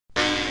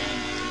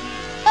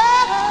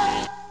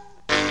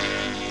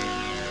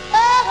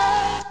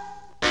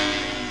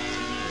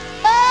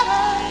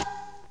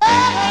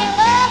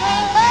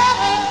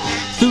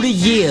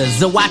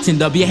years of watching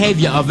the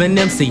behavior of an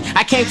MC,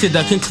 I came to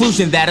the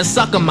conclusion that a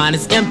sucker mind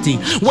is empty.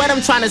 What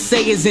I'm trying to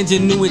say is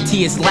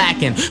ingenuity is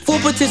lacking. Full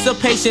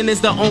participation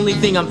is the only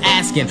thing I'm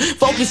asking.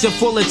 Focus your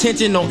full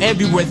attention on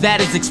every word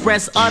that is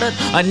expressed, uttered,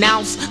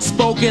 announced,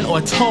 spoken,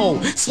 or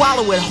told.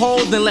 Swallow it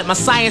whole, then let my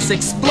science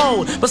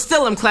explode. But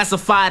still I'm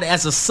classified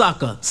as a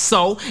sucker,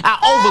 so I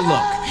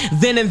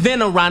overlook, then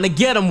invent around to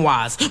get them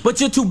wise. But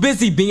you're too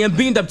busy being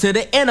beamed up to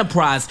the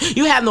enterprise.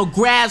 You have no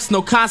grasp,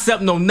 no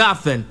concept, no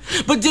nothing.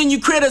 But then you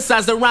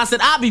criticize the rhymes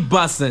that I be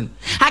busting.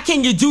 How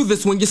can you do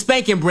this when you're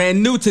spanking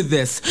brand new to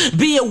this?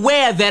 Be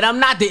aware that I'm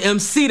not the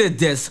MC to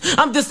this.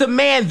 I'm just a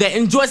man that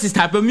enjoys this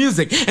type of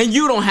music, and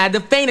you don't have the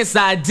faintest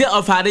idea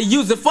of how to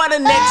use it. For the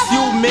next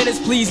few minutes,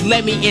 please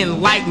let me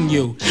enlighten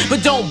you.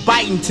 But don't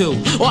bite into,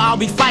 or I'll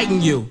be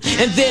fighting you.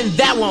 And then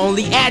that will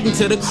only add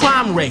into the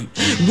crime rate.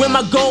 When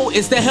my goal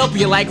is to help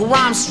you like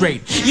rhyme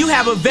straight. You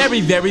have a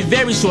very, very,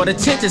 very short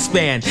attention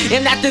span.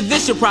 And after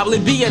this, you'll probably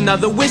be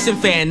another wishing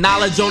fan.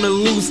 Knowledge on the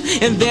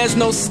loose, and there's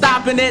no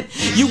stopping it.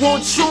 You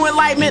want true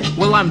enlightenment?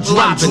 Well, I'm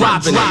dropping it.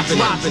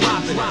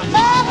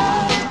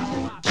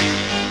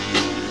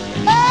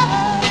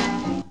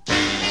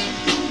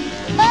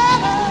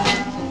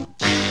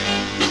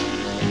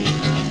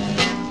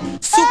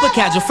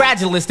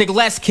 Supercalifragilistic,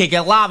 let's kick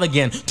it live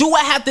again. Do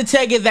I have to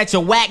tell you that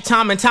you're whack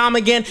time and time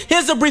again?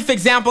 Here's a brief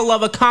example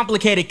of a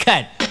complicated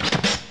cut.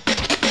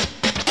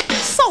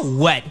 So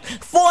what?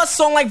 For a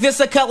song like this,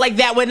 a cut like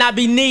that would not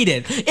be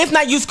needed. If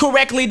not used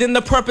correctly, then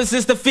the purpose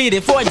is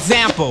defeated. For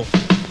example,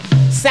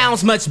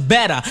 sounds much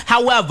better.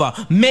 However,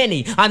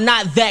 many are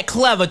not that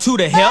clever to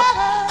the hip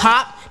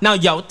hop. Now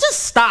yo,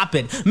 just stop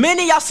it.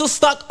 Many y'all still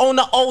stuck on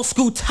the old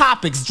school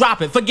topics.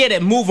 Drop it, forget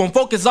it, move on,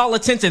 focus all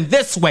attention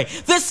this way.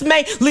 This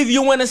may leave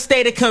you in a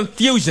state of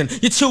confusion.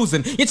 You're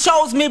choosing. You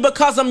chose me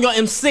because I'm your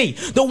MC.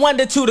 The 1,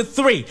 the 2, the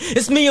 3.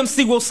 It's me,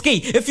 MC Will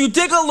Ski. If you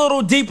dig a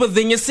little deeper,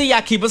 then you see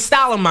I keep a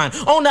style of mine.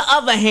 On the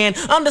other hand,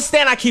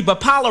 understand I keep a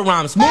pile of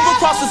rhymes. Move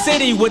across the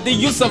city with the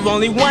use of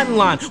only one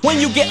line.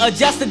 When you get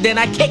adjusted, then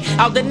I kick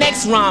out the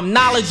next rhyme.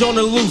 Knowledge on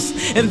the loose,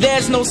 and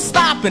there's no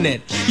stopping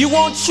it. You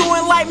want true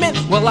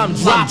enlightenment? Well, I'm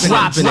dropping it.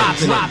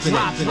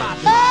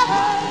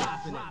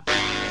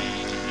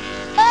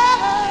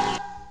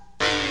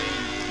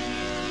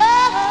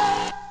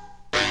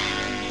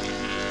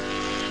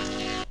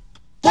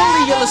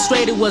 Fully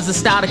Illustrated was a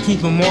style to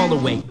keep them all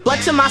awake. But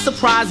to my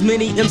surprise,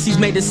 many MCs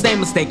made the same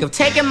mistake of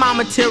taking my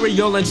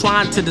material and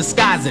trying to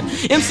disguise it.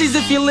 MCs,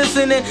 if you're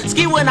listening,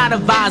 ski would not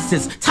advise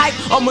this type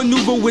of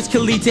maneuver which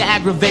can lead to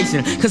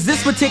aggravation. Cause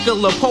this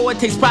particular poet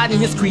takes pride in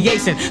his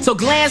creation. So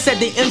glance at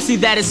the MC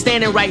that is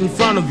standing right in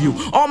front of you.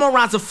 All my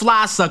rhymes are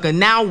fly, sucker,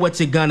 now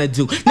what you gonna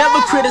do? Never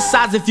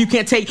criticize if you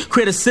can't take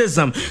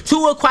criticism.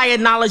 To acquire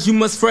knowledge, you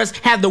must first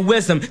have the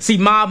wisdom. See,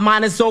 my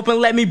mind is open,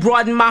 let me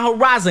broaden my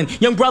horizon.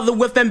 Young brother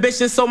with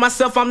ambition, so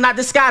myself I'm not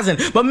disguising.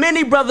 But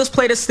many brothers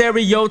play the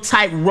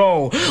stereotype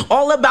role.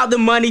 All about the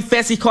money,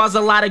 fancy cars,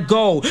 a lot of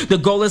gold. The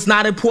goal is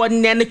not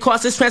important and the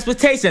cost is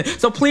transportation.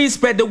 So please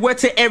spread the word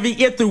to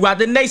every ear throughout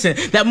the nation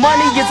that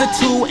money is a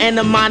tool and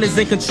the mind is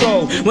in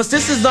control. Once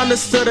this is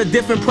understood, a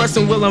different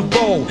person will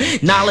unfold.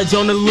 Knowledge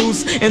on the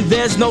loose, and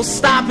there's no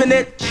stopping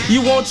it.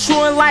 You want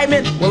true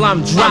enlightenment? Well,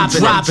 I'm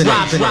dropping it.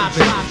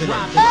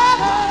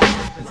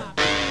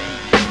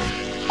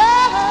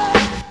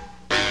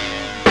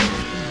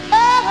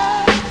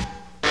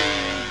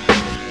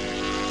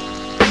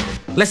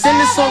 Let's end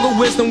this song of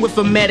wisdom with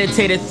a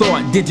meditated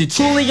thought. Did you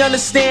truly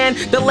understand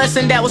the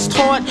lesson that was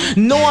taught?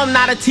 No, I'm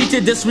not a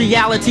teacher, this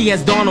reality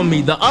has dawned on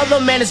me. The other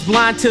man is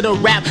blind to the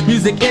rap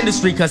music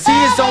industry, cause he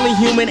is only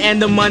human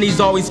and the money's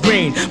always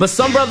green. But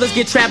some brothers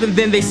get trapped and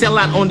then they sell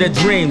out on their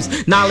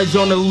dreams. Knowledge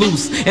on the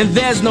loose, and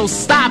there's no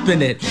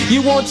stopping it.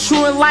 You want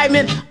true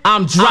enlightenment?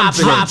 I'm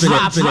dropping it. You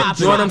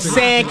know what I'm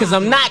saying? Cause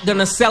I'm not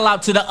gonna sell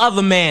out to the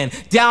other man.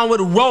 Down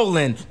with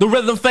Rollin', the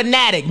rhythm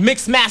fanatic,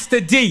 Mix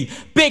Master D,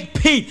 Big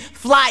Pete,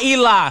 Fly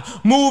Eli,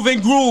 Move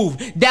and Groove,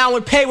 down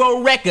with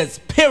Payroll Records,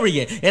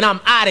 period. And I'm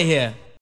out of here.